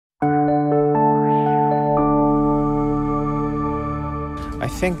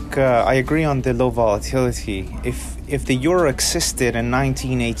think I agree on the low volatility. If the euro existed in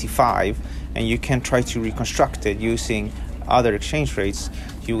 1985 and you can try to reconstruct it using other exchange rates,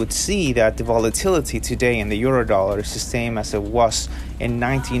 you would see that the volatility today in the euro dollar is the same as it was in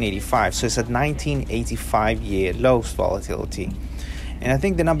 1985. So it's a 1985 year lowest volatility. And I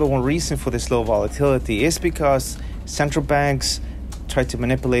think the number one reason for this low volatility is because central banks try to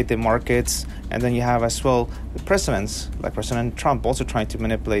manipulate the markets, and then you have as well the presidents like President Trump also trying to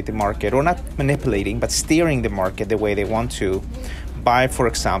manipulate the market, or not manipulating but steering the market the way they want to by, for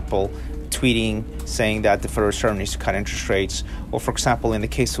example, tweeting saying that the Federal Reserve needs to cut interest rates, or for example in the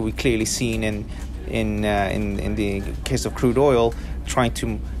case that we clearly seen in the case of crude oil, trying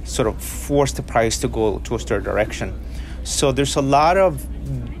to sort of force the price to go towards their direction. So there's a lot of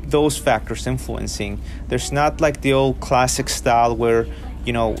those factors influencing. There's not like the old classic style where,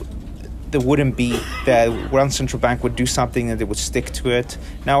 you know, there wouldn't be that one central bank would do something and they would stick to it.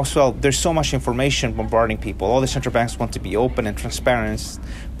 Now as well, there's so much information bombarding people. All the central banks want to be open and transparent,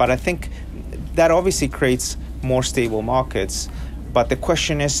 but I think that obviously creates more stable markets. But the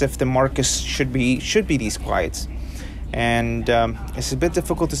question is if the markets should be these quiet. And it's a bit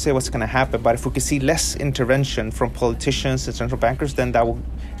difficult to say what's going to happen, but if we can see less intervention from politicians and central bankers, then that will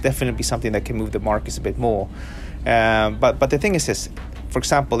definitely be something that can move the markets a bit more. But the thing is this, for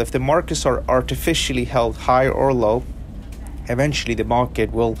example, if the markets are artificially held high or low, eventually the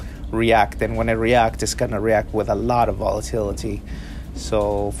market will react, and when it reacts, it's going to react with a lot of volatility.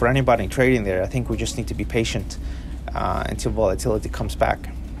 So for anybody trading there, I think we just need to be patient until volatility comes back.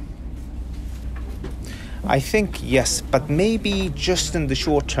 I think yes, but maybe just in the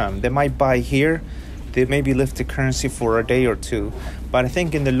short term. They might buy here, they maybe lift the currency for a day or two, but I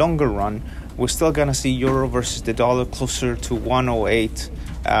think in the longer run, we're still going to see euro versus the dollar closer to 108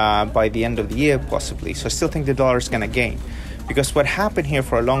 by the end of the year, possibly. So I still think the dollar is going to gain. Because what happened here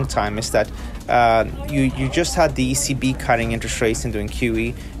for a long time is that you just had the ECB cutting interest rates and doing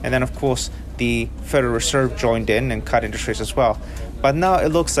QE, and then of course the Federal Reserve joined in and cut interest rates as well. But now it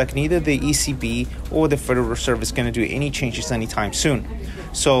looks like neither the ECB or the Federal Reserve is going to do any changes anytime soon.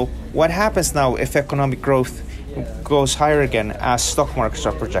 So what happens now if economic growth goes higher again as stock markets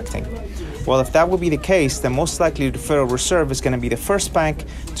are projecting? Well, if that would be the case, then most likely the Federal Reserve is going to be the first bank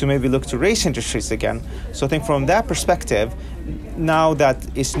to maybe look to raise interest rates again. So I think from that perspective, now that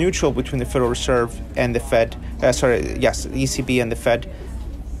it's neutral between the Federal Reserve and the Fed, the ECB and the Fed,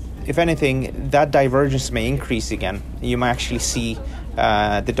 if anything, that divergence may increase again. You might actually see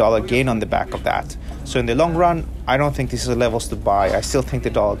the dollar gain on the back of that. So in the long run, I don't think this is levels to buy. I still think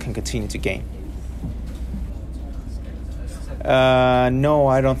the dollar can continue to gain. No,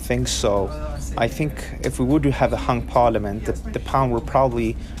 I don't think so. I think if we would have a hung parliament, the pound will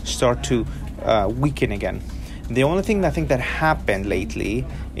probably start to weaken again. The only thing I think that happened lately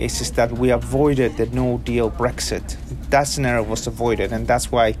is that we avoided the no-deal Brexit. That scenario was avoided, and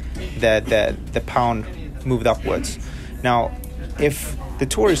that's why the pound moved upwards. Now, if the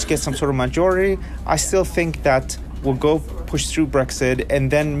Tories get some sort of majority, I still think that we'll go push through Brexit,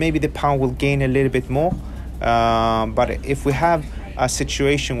 and then maybe the pound will gain a little bit more. But if we have a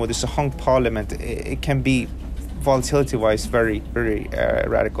situation where there's a hung parliament, it can be volatility-wise very, very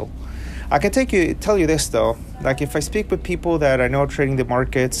radical. I can tell you this though, like if I speak with people that I know trading the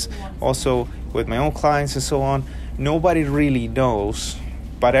markets, also with my own clients and so on, nobody really knows,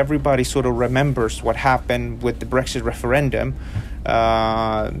 but everybody sort of remembers what happened with the Brexit referendum.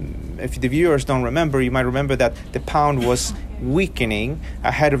 If the viewers don't remember, you might remember that the pound was weakening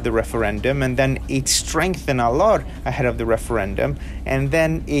ahead of the referendum, and then it strengthened a lot ahead of the referendum, and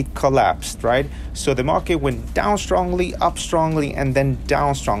then it collapsed, right? So the market went down strongly, up strongly, and then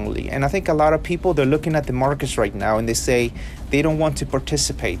down strongly. And I think a lot of people, they're looking at the markets right now and they say they don't want to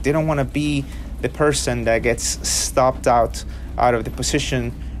participate. They don't want to be the person that gets stopped out of the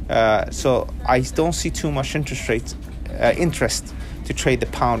position. So I don't see too much interest to trade the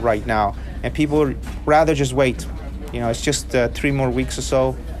pound right now, and people rather just wait. You know, it's just 3 more weeks or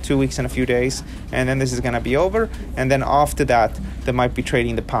so, 2 weeks and a few days, and then this is going to be over, and then after that they might be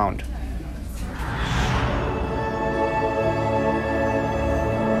trading the pound.